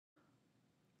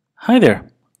Hi there.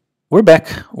 We're back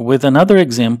with another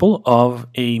example of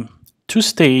a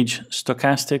two-stage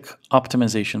stochastic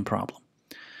optimization problem.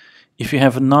 If you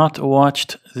have not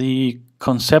watched the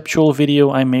conceptual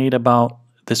video I made about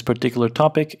this particular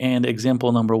topic and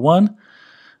example number 1,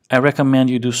 I recommend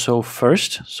you do so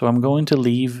first. So I'm going to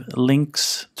leave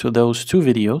links to those two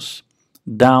videos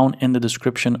down in the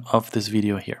description of this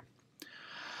video here.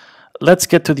 Let's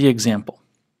get to the example.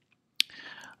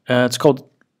 It's called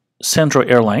Central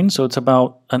Airline. So it's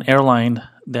about an airline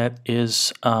that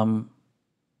is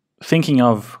thinking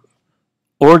of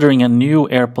ordering a new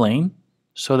airplane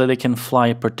so that they can fly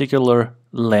a particular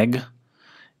leg,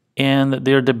 and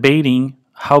they're debating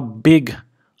how big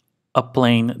a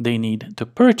plane they need to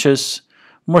purchase.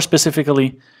 More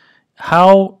specifically,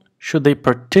 how should they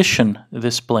partition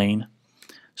this plane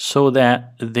so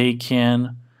that they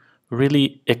can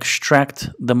really extract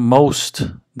the most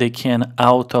they can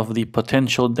out of the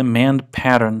potential demand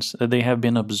patterns that they have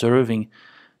been observing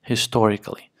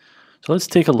historically. So let's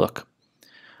take a look.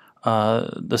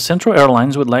 The Central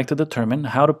Airlines would like to determine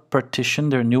how to partition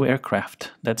their new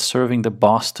aircraft that's serving the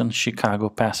Boston-Chicago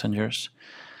passengers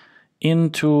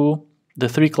into the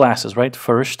three classes, right?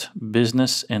 First,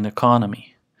 business and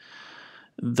economy.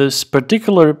 This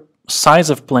particular size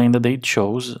of plane that they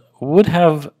chose would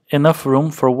have enough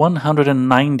room for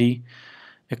 190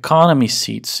 economy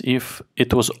seats if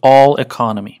it was all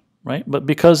economy, right? But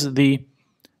because the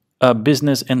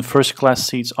business and first class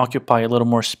seats occupy a little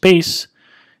more space,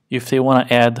 if they want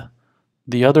to add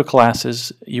the other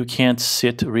classes, you can't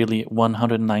sit really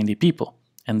 190 people.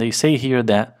 And they say here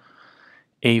that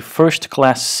a first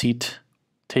class seat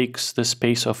takes the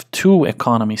space of 2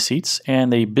 economy seats,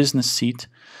 and a business seat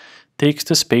takes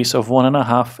the space of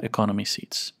 1.5 economy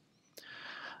seats.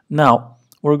 Now,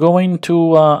 we're going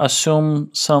to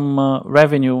assume some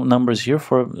revenue numbers here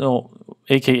for,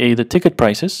 aka the ticket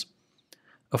prices.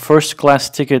 A first class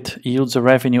ticket yields a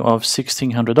revenue of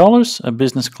 $1,600, a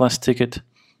business class ticket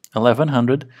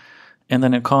 $1,100, and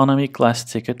an economy class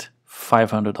ticket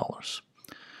 $500.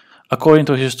 According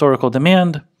to historical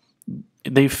demand,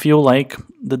 they feel like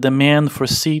the demand for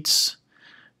seats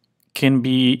can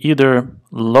be either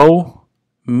low,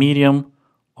 medium,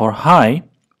 or high.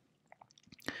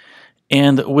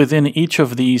 And within each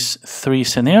of these three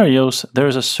scenarios,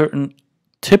 there's a certain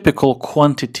typical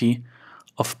quantity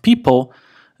of people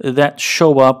that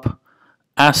show up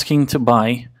asking to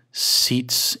buy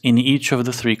seats in each of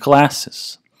the three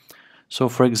classes. So,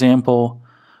 for example,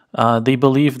 they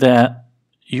believe that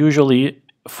usually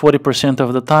 40%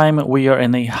 of the time we are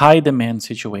in a high demand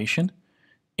situation,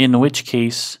 in which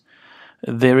case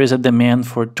there is a demand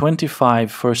for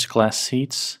 25 first class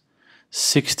seats,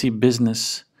 60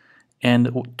 business,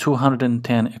 and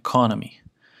 210 economy.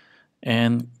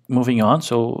 And moving on,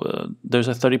 so there's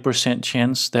a 30%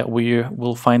 chance that we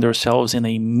will find ourselves in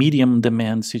a medium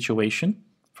demand situation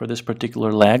for this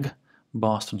particular leg,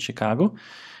 Boston-Chicago,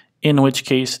 in which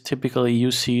case typically you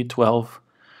see 12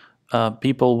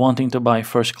 people wanting to buy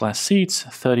first class seats,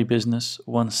 30 business,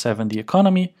 170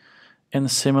 economy,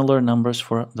 and similar numbers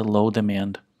for the low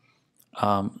demand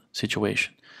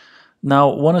situation. Now,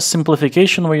 one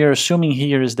simplification we are assuming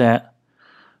here is that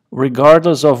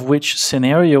regardless of which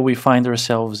scenario we find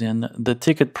ourselves in, the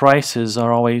ticket prices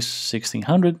are always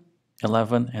 $1,600,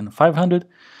 $1,100, and $500.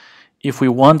 If we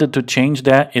wanted to change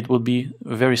that, it would be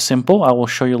very simple. I will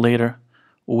show you later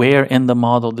where in the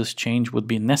model this change would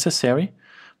be necessary.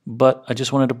 But I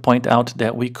just wanted to point out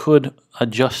that we could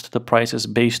adjust the prices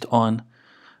based on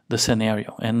the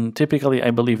scenario. And typically,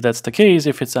 I believe that's the case.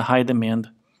 If it's a high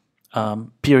demand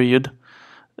period,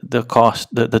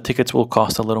 the tickets will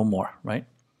cost a little more, right?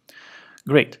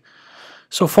 Great.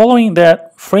 So following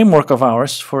that framework of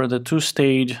ours for the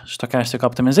two-stage stochastic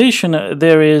optimization,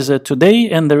 there is a today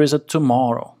and there is a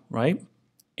tomorrow, right?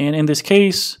 And in this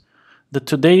case, the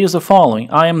today is the following.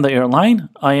 I am the airline.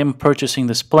 I am purchasing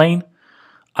this plane.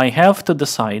 I have to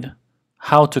decide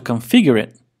how to configure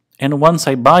it. And once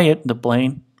I buy it, the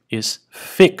plane is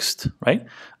fixed, right?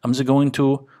 I'm just going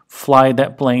to fly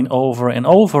that plane over and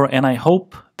over, and I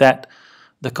hope that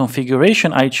the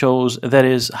configuration I chose, that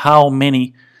is how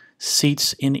many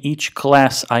seats in each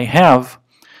class I have,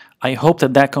 I hope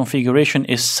that that configuration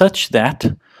is such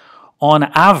that, on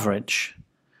average,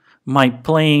 my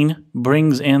plane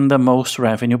brings in the most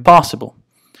revenue possible.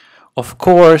 Of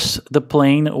course, the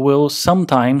plane will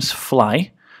sometimes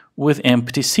fly with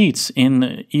empty seats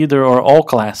in either or all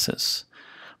classes,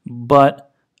 but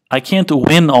I can't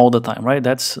win all the time, right?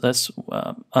 That's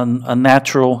a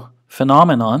natural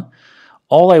phenomenon.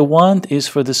 All I want is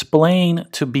for this plane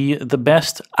to be the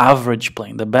best average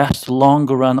plane, the best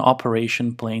long-run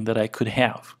operation plane that I could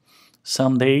have.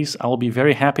 Some days I will be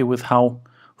very happy with how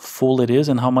full it is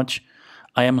and how much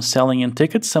I am selling in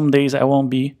tickets. Some days I won't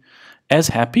be as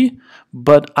happy,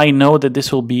 but I know that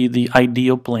this will be the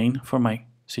ideal plane for my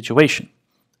situation.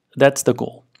 That's the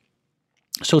goal.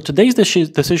 So today's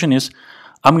decision is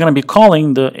I'm going to be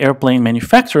calling the airplane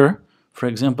manufacturer, for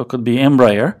example, could be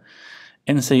Embraer,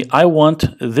 and say I want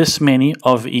this many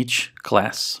of each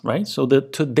class, right? So the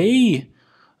today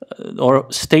or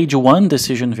stage 1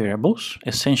 decision variables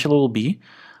essentially will be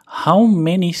how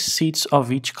many seats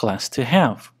of each class to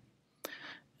have.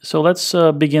 So let's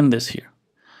begin this here.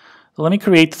 So let me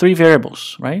create 3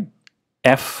 variables, right?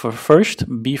 F for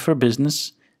first, B for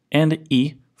business, and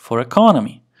E for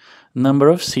economy. Number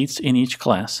of seats in each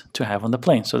class to have on the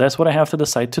plane. So that's what I have to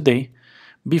decide today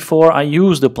before I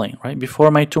use the plane, right?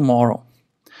 Before my tomorrow.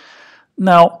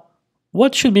 Now,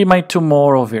 what should be my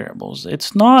tomorrow variables?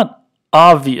 It's not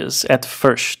obvious at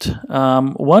first.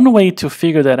 One way to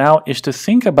figure that out is to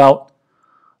think about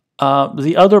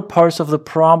the other parts of the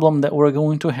problem that we're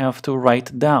going to have to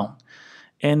write down.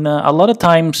 And a lot of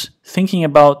times thinking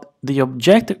about the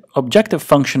objective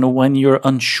function when you're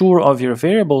unsure of your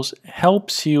variables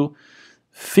helps you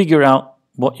figure out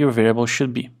what your variable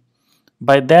should be.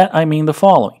 By that I mean the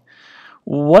following.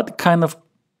 What kind of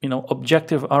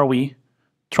objective are we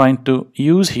trying to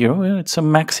use here? Well, it's a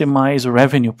maximize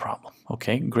revenue problem.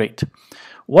 Okay, great.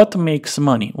 What makes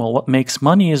money? Well, what makes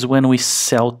money is when we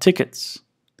sell tickets.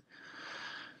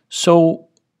 So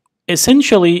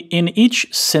essentially in each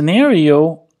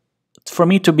scenario, for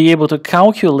me to be able to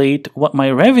calculate what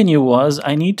my revenue was,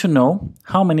 I need to know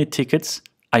how many tickets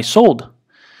I sold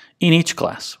in each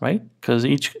class, right? Because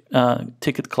each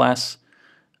ticket class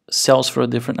sells for a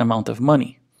different amount of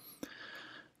money.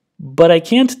 But I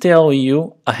can't tell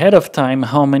you ahead of time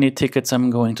how many tickets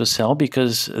I'm going to sell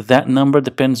because that number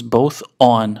depends both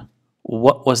on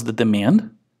what was the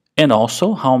demand and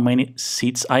also how many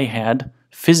seats I had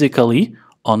physically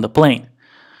on the plane.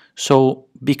 So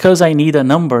because I need a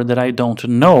number that I don't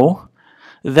know,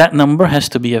 that number has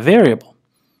to be a variable.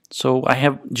 So I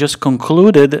have just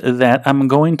concluded that I'm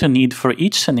going to need for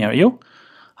each scenario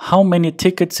how many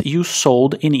tickets you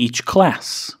sold in each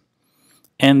class.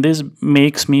 And this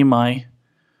makes me my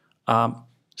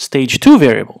stage 2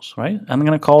 variables, right? I'm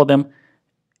going to call them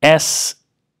SF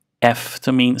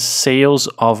to mean sales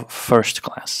of first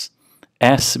class,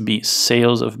 SB,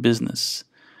 sales of business,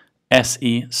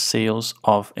 SE, sales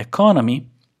of economy.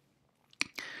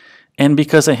 And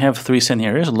because I have 3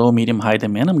 scenarios, low, medium, high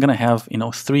demand, I'm going to have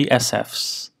 3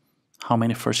 SFs. How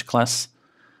many first class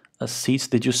seats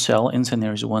did you sell in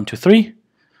scenarios 1 to 3?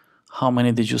 How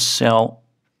many did you sell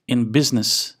in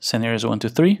business scenarios 1 to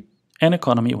 3 and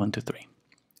economy 1 to 3.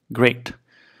 Great.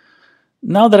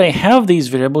 Now that I have these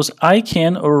variables, I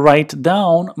can write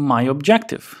down my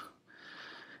objective.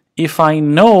 If I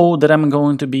know that I'm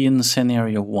going to be in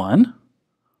scenario 1,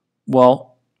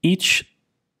 well, each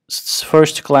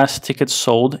first class ticket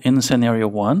sold in scenario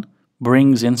 1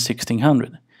 brings in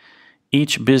 1,600.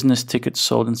 Each business ticket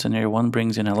sold in scenario 1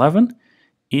 brings in 11.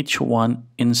 Each one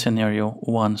in scenario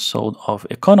 1 sold of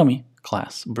economy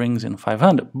class brings in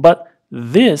 500. But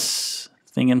this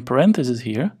thing in parentheses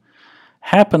here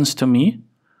happens to me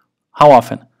how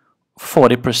often?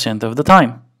 40% of the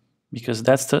time, because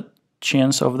that's the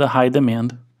chance of the high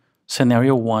demand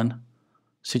scenario 1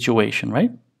 situation,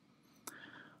 right?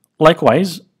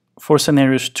 Likewise, for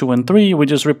scenarios 2 and 3, we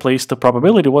just replaced the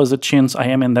probability was the chance I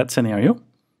am in that scenario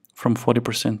from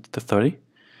 40% to 30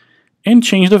 and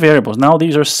change the variables. Now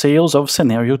these are sales of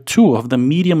scenario 2 of the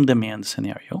medium demand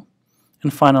scenario.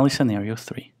 And finally, scenario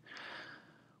 3.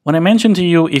 When I mentioned to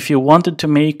you, if you wanted to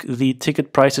make the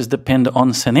ticket prices depend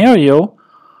on scenario,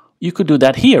 you could do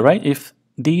that here, right? If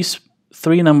these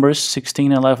 3 numbers,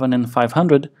 16, 11, and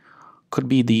 500, could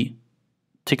be the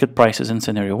ticket prices in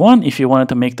scenario 1. If you wanted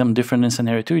to make them different in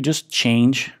scenario 2, you just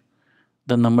change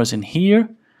the numbers in here,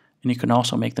 and you can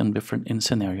also make them different in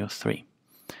scenario 3.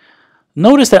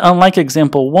 Notice that unlike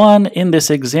example 1, in this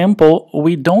example,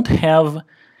 we don't have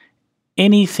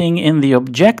anything in the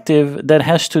objective that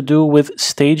has to do with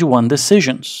stage 1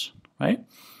 decisions, right?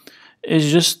 It's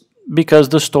just because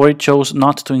the story chose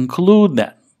not to include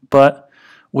that. But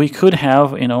we could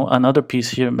have, another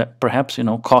piece here, perhaps,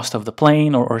 cost of the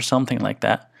plane or something like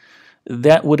that.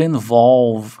 That would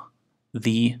involve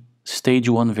the stage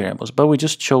 1 variables. But we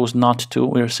just chose not to.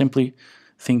 We're simply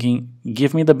thinking,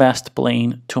 give me the best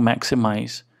plane to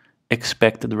maximize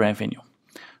expected revenue.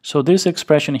 So this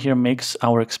expression here makes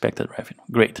our expected revenue.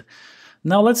 Great.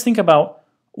 Now let's think about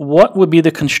what would be the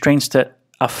constraints that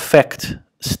affect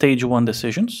stage 1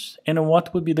 decisions and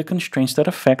what would be the constraints that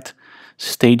affect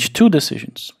stage 2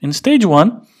 decisions. In stage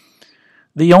 1,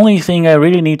 The only thing I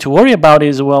really need to worry about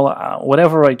is, well,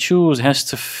 whatever I choose has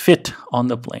to fit on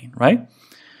the plane, right?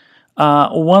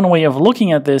 One way of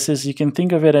looking at this is you can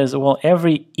think of it as, well,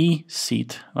 every E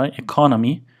seat, right,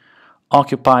 economy,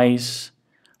 occupies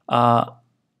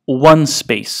one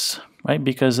space, right?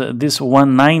 Because this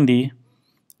 190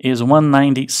 is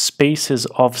 190 spaces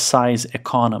of size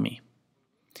economy.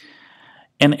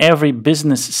 And every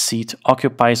business seat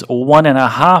occupies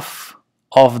 1.5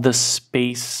 of the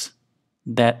space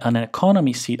that an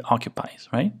economy seat occupies,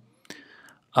 right?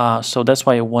 So that's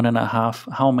why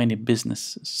 1.5, how many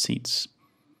business seats?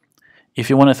 If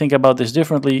you want to think about this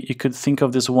differently, you could think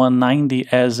of this 190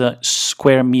 as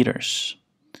square meters.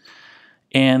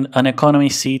 And an economy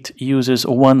seat uses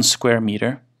 1 square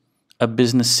meter. A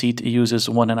business seat uses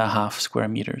 1.5 square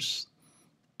meters.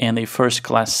 And a first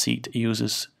class seat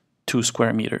uses 2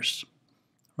 square meters,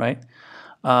 right?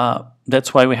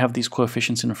 That's why we have these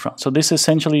coefficients in front. So this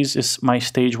essentially is my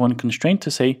stage 1 constraint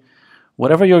to say,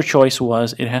 whatever your choice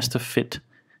was, it has to fit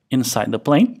inside the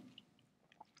plane.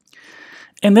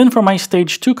 And then for my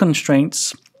stage 2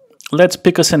 constraints, let's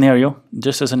pick a scenario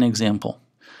just as an example.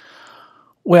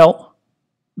 Well,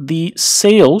 the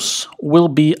sales will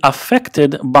be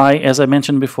affected by, as I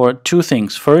mentioned before, 2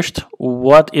 things. First,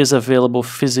 what is available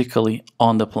physically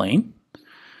on the plane.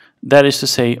 That is to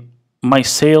say, my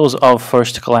sales of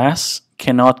first class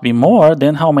cannot be more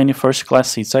than how many first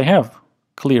class seats I have,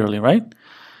 clearly, right?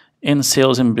 And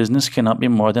sales in business cannot be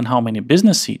more than how many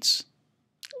business seats.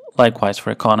 Likewise for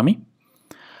economy.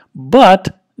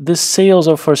 But the sales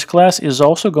of first class is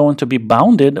also going to be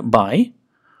bounded by,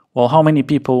 well, how many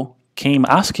people came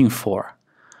asking for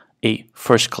a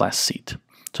first class seat.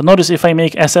 So notice if I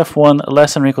make SF1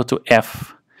 less than or equal to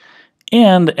F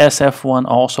and SF1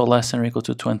 also less than or equal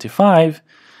to 25,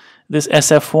 this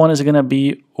SF1 is going to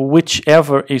be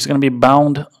whichever is going to be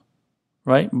bound,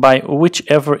 right, by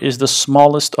whichever is the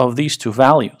smallest of these 2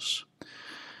 values.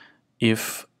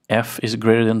 If F is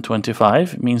greater than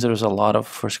 25, it means there's a lot of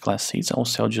first class seats. I'll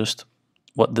sell just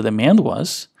what the demand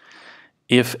was.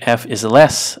 If F is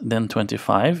less than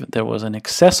 25, there was an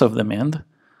excess of demand.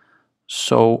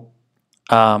 So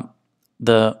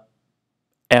the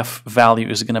F value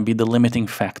is going to be the limiting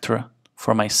factor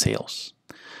for my sales.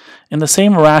 And the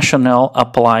same rationale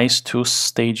applies to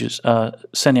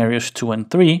scenarios 2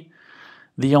 and 3.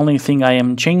 The only thing I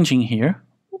am changing here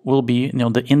will be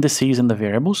the indices and the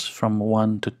variables from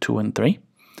 1 to 2 and 3.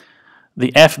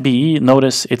 The FBE,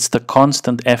 notice it's the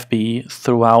constant FBE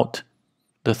throughout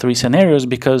the 3 scenarios,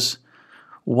 because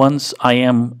once I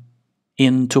am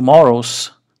in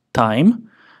tomorrow's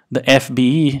time, the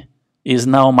FBE is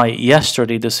now my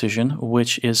yesterday decision,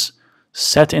 which is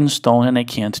set in stone and I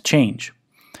can't change.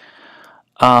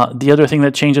 The other thing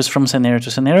that changes from scenario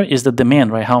to scenario is the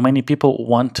demand, right? How many people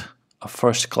want a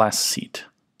first class seat?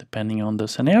 Depending on the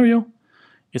scenario,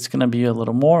 it's going to be a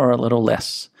little more or a little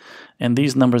less. And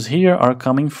these numbers here are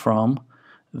coming from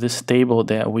this table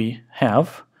that we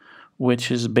have,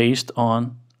 which is based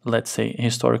on, let's say,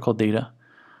 historical data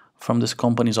from this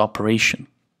company's operation.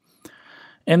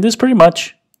 And this pretty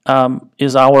much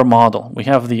is our model. We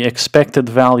have the expected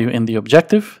value in the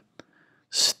objective,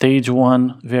 stage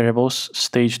 1 variables,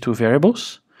 stage 2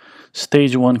 variables,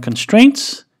 stage 1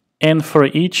 constraints, and for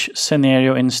each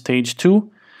scenario in stage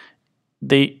 2,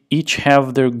 they each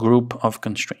have their group of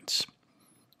constraints.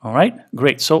 All right,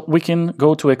 great. So we can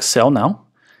go to Excel now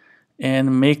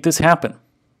and make this happen.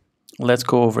 Let's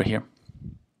go over here.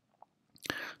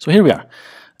 So here we are.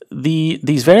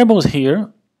 These variables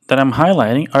here that I'm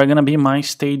highlighting are going to be my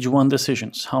stage 1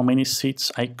 decisions, how many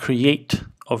seats I create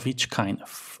of each kind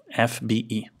of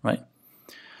FBE, right?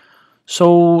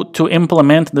 So to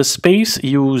implement the space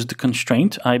used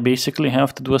constraint, I basically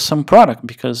have to do a sum product,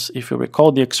 because if you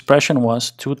recall, the expression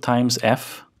was 2 times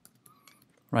F,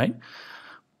 right,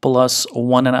 plus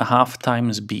 1.5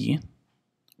 times B,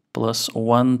 plus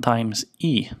 1 times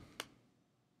E.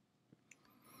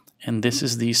 And this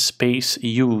is the space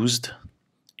used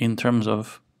in terms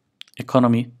of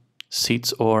economy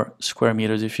seats or square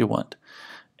meters if you want.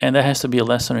 And that has to be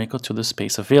less than or equal to the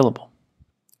space available.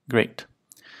 Great.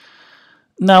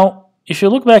 Now, if you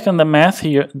look back on the math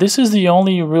here, this is the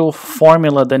only real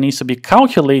formula that needs to be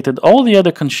calculated. All the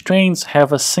other constraints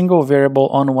have a single variable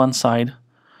on one side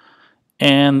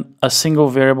and a single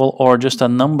variable or just a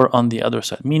number on the other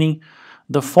side, meaning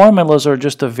the formulas are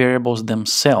just the variables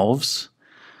themselves.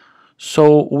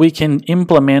 So we can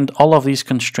implement all of these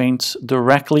constraints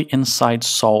directly inside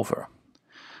Solver.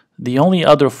 The only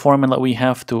other formula we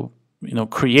have to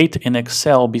create in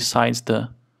Excel besides the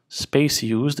space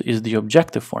used is the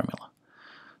objective formula.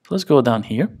 So let's go down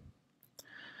here.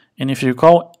 And if you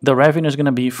recall, the revenue is going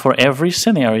to be for every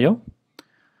scenario.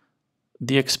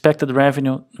 The expected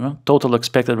revenue, total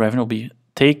expected revenue will be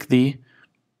take the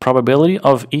probability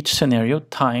of each scenario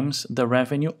times the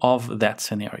revenue of that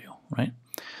scenario, right?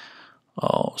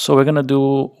 So we're going to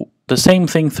do the same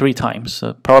thing 3 times.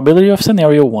 Probability of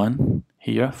scenario 1,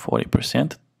 here,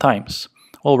 40%, times.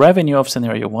 Well, revenue of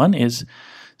scenario 1 is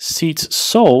seats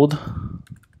sold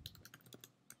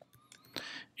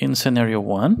in scenario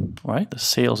 1, right? The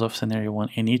sales of scenario 1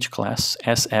 in each class,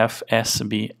 SF,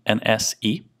 SB, and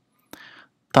SE,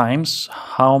 times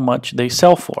how much they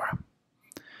sell for.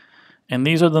 And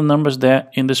these are the numbers that,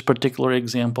 in this particular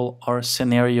example, are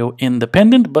scenario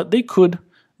independent, but they could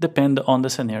depend on the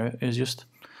scenario. It's just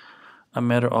a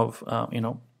matter of,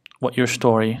 what your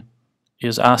story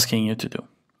is asking you to do.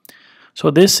 So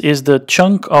this is the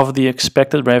chunk of the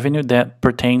expected revenue that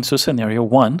pertains to scenario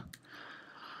 1.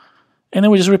 And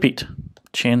then we just repeat.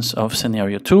 Chance of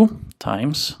scenario 2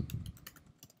 times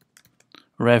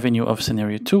revenue of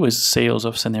scenario 2 is sales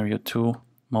of scenario 2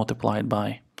 multiplied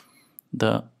by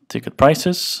the ticket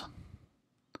prices.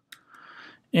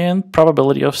 And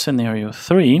probability of scenario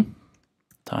 3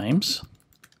 times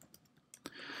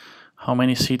how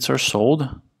many seats are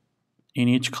sold in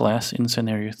each class in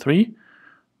scenario 3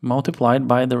 multiplied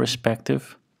by the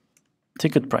respective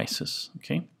ticket prices.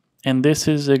 Okay, and this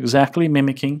is exactly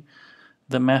mimicking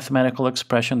the mathematical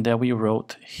expression that we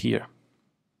wrote here.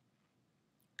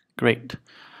 Great.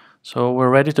 So we're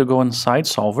ready to go inside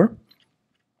Solver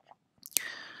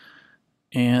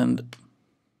and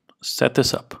set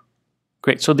this up.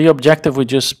 Great. So the objective, we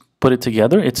just put it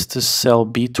together. It's to sell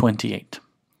B28.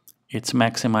 It's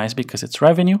maximized because it's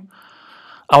revenue.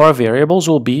 Our variables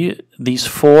will be these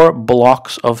 4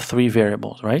 blocks of 3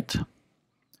 variables, right?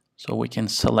 So we can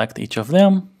select each of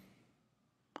them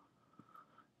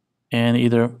and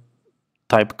either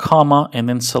type comma and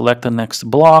then select the next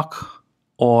block,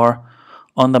 or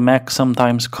on the Mac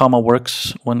sometimes comma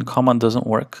works when comma doesn't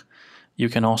work. You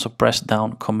can also press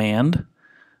down Command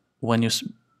when you're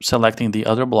selecting the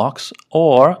other blocks,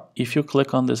 or if you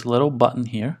click on this little button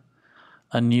here,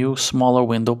 a new smaller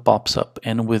window pops up,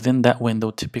 and within that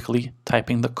window typically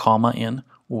typing the comma in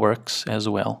works as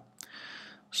well.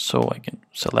 So I can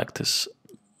select this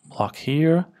block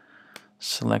here,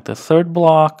 select the 3rd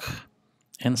block,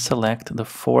 and select the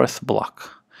 4th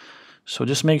block. So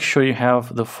just make sure you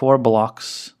have the 4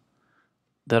 blocks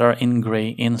that are in gray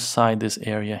inside this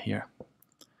area here.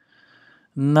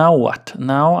 Now what?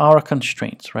 Now our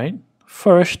constraints, right?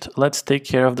 First, let's take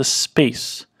care of the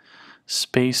space.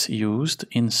 Space used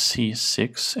in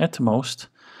C6 at most,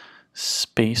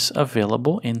 space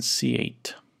available in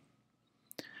C8.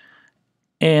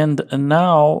 And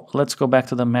now let's go back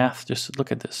to the math, just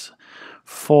look at this.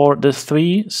 For the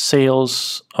 3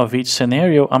 sales of each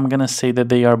scenario, I'm going to say that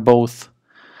they are both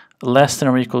less than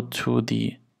or equal to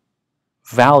the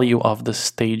value of the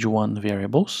stage 1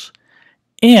 variables,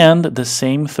 and the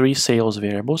same 3 sales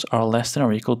variables are less than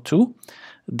or equal to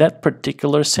that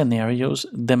particular scenario's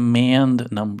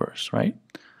demand numbers, right?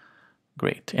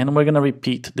 Great. And we're going to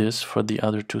repeat this for the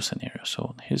other 2 scenarios.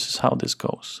 So here's how this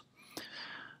goes.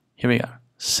 Here we are.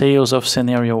 Sales of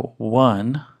scenario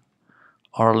 1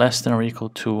 are less than or equal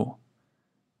to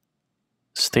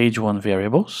stage 1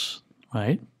 variables,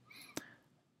 right?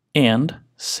 And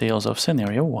sales of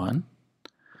scenario 1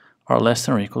 are less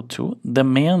than or equal to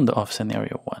demand of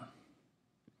scenario 1.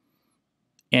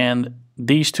 And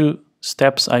these 2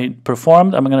 steps I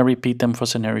performed, I'm going to repeat them for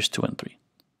scenarios 2 and 3.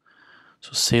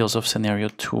 So sales of scenario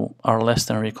 2 are less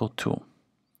than or equal to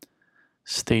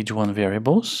stage 1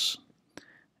 variables,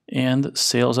 and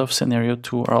sales of scenario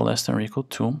 2 are less than or equal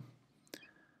to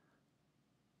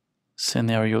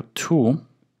scenario 2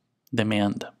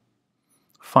 demand.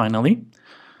 Finally,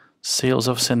 sales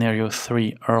of scenario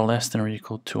 3 are less than or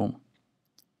equal to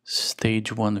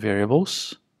stage 1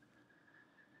 variables,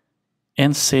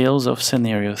 and sales of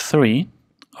scenario 3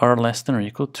 are less than or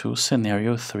equal to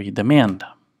scenario 3 demand.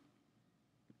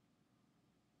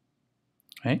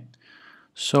 Right?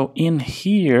 So in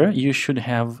here you should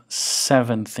have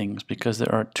 7 things because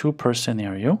there are 2 per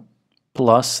scenario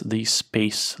plus the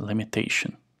space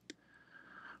limitation.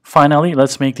 Finally,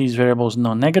 let's make these variables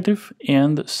non-negative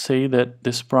and say that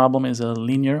this problem is a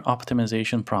linear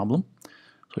optimization problem.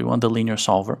 So we want the linear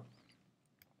solver.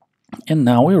 And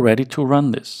now we're ready to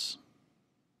run this.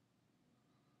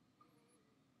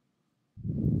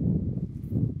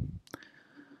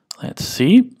 Let's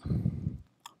see.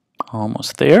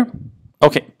 Almost there.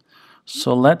 Okay,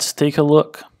 so let's take a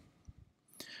look.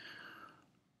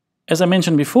 As I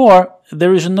mentioned before,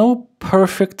 there is no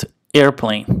perfect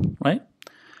airplane, right?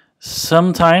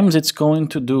 Sometimes it's going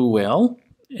to do well,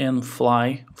 and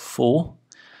fly full,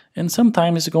 and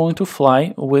sometimes it's going to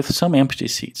fly with some empty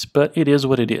seats, but it is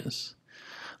what it is.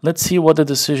 Let's see what the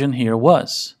decision here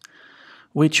was.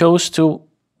 We chose to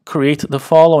create the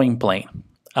following plane.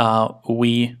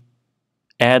 We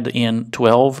add in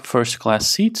 12 first class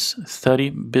seats, 30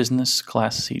 business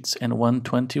class seats, and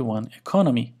 121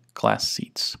 economy class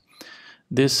seats.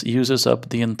 This uses up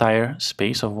the entire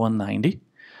space of 190.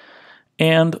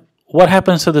 And what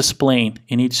happens to this plane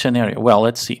in each scenario? Well,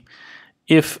 let's see.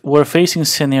 If we're facing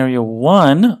scenario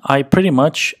 1, I pretty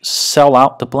much sell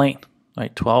out the plane,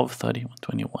 right? 12, 30,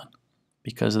 121,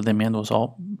 because the demand was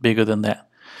all bigger than that.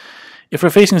 If we're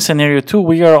facing scenario 2,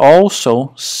 we are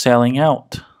also selling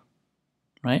out,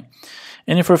 right?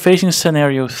 And if we're facing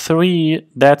scenario 3,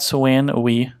 that's when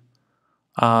we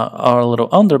are a little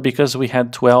under, because we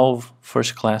had 12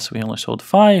 first class, we only sold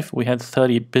 5. We had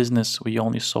 30 business, we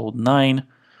only sold 9.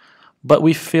 But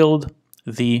we filled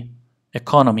the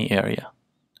economy area,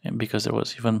 and because there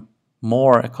was even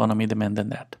more economy demand than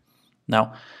that.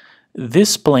 Now,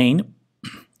 this plane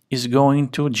is going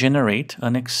to generate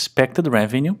an expected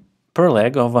revenue per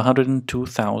leg of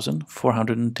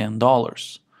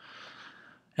 $102,410.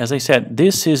 As I said,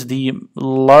 this is the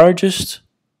largest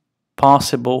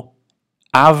possible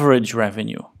average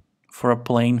revenue for a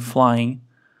plane flying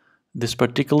this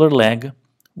particular leg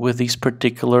with these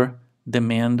particular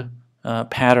demand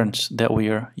patterns that we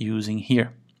are using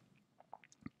here.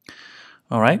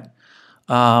 All right,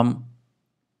 and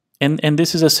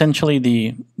this is essentially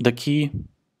the key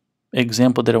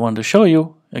example that I wanted to show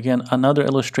you. Again, another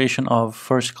illustration of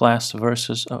first class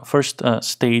versus first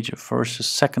stage versus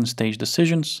second stage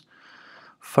decisions,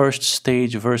 first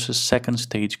stage versus second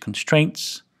stage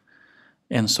constraints,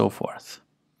 and so forth.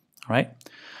 All right.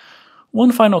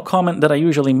 One final comment that I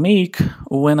usually make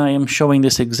when I am showing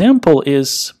this example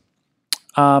is,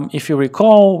 if you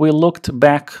recall, we looked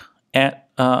back at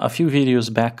a few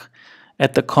videos back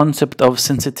at the concept of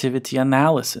sensitivity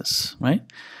analysis, right?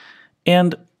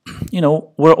 And,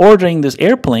 we're ordering this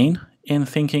airplane and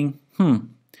thinking,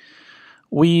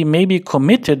 we may be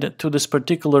committed to this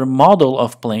particular model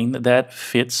of plane that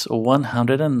fits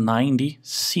 190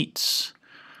 seats.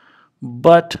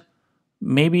 But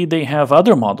maybe they have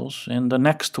other models, and the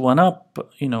next one up,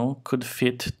 could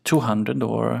fit 200,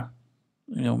 or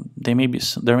there may be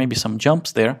some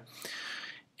jumps there.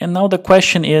 And now the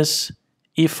question is,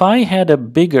 if I had a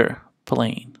bigger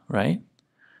plane, right?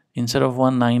 Instead of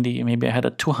 190, maybe I had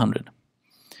a 200.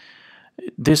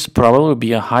 This probably would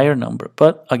be a higher number,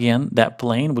 but again, that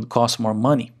plane would cost more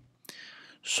money.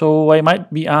 So I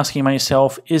might be asking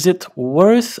myself, is it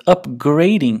worth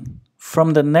upgrading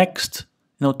from the next,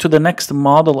 to the next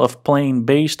model of plane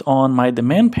based on my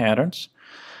demand patterns?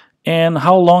 And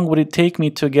how long would it take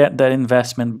me to get that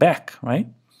investment back, right?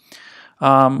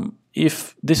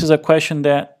 If this is a question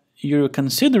that you're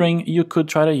considering, you could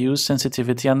try to use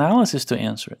sensitivity analysis to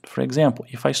answer it. For example,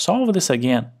 if I solve this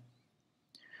again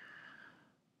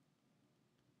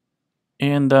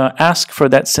and ask for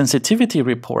that sensitivity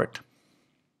report,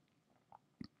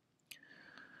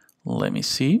 let me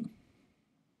see.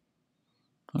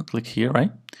 I'll click here,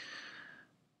 right?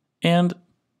 And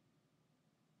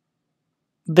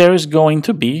there is going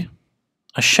to be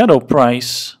a shadow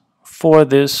price for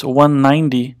this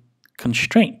 190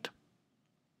 constraint,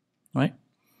 right?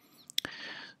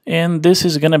 And this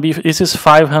is going to be, this is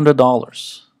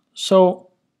 $500. So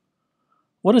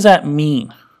what does that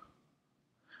mean?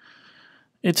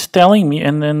 It's telling me,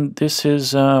 and then this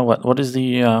is, what is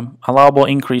the allowable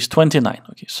increase? 29.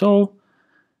 Okay, so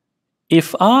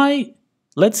if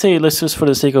let's just for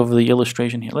the sake of the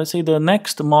illustration here, let's say the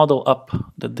next model up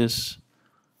that this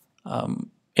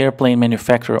airplane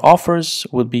manufacturer offers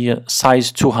would be a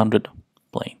size 200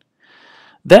 plane.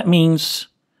 That means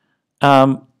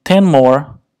 10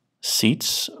 more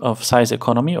seats of size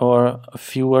economy, or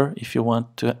fewer if you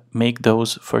want to make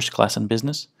those first class and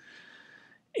business.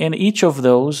 And each of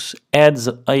those adds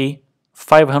a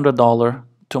 $500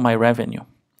 to my revenue.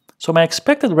 So my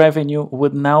expected revenue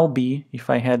would now be, if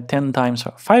I had 10 times,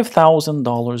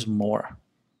 $5,000 more.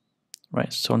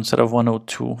 Right, so instead of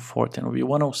 102,410, it would be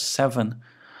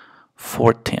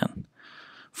 107,410.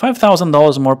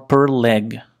 $5,000 more per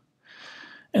leg.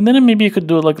 And then maybe you could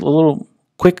do like a little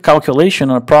quick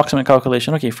calculation, or approximate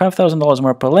calculation. Okay, $5,000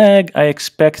 more per leg. I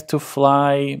expect to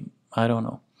fly, I don't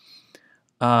know,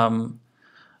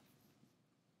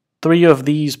 3 of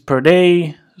these per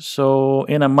day. So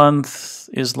in a month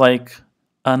is like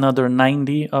another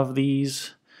 90 of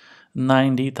these.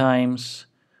 90 times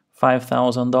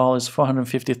 $5,000,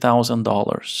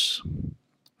 $450,000.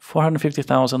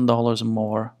 $450,000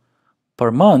 more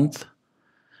per month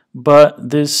but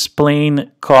this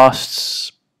plane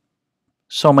costs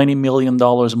so many $1 million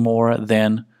more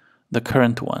than the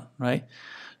current one, right?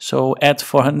 So at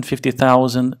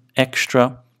 450,000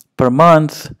 extra per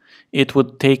month, it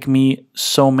would take me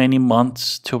so many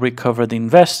months to recover the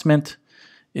investment.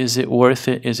 Is it worth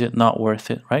it? Is it not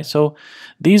worth it, right? So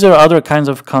these are other kinds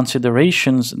of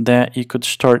considerations that you could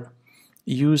start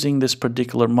using this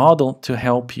particular model to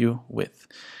help you with.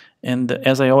 And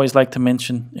as I always like to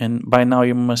mention, and by now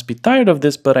you must be tired of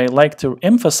this, but I like to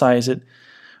emphasize it,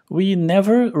 we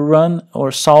never run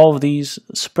or solve these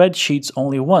spreadsheets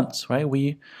only once, right?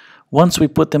 Once we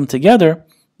put them together,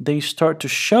 they start to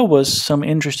show us some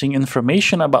interesting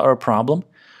information about our problem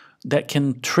that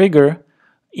can trigger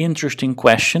interesting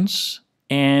questions.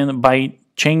 And by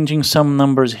changing some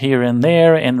numbers here and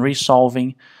there and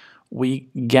resolving, we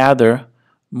gather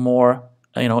more,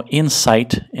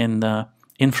 insight and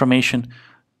information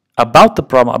about the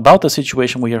problem, about the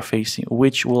situation we are facing,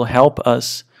 which will help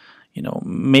us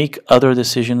make other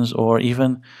decisions or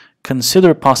even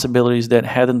consider possibilities that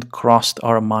hadn't crossed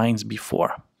our minds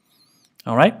before.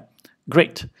 All right,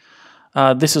 great.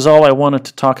 This is all I wanted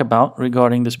to talk about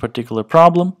regarding this particular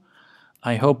problem.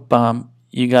 I hope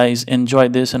you guys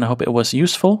enjoyed this, and I hope it was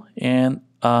useful, and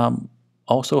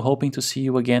also hoping to see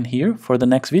you again here for the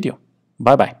next video.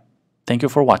 Bye-bye. Thank you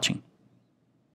for watching.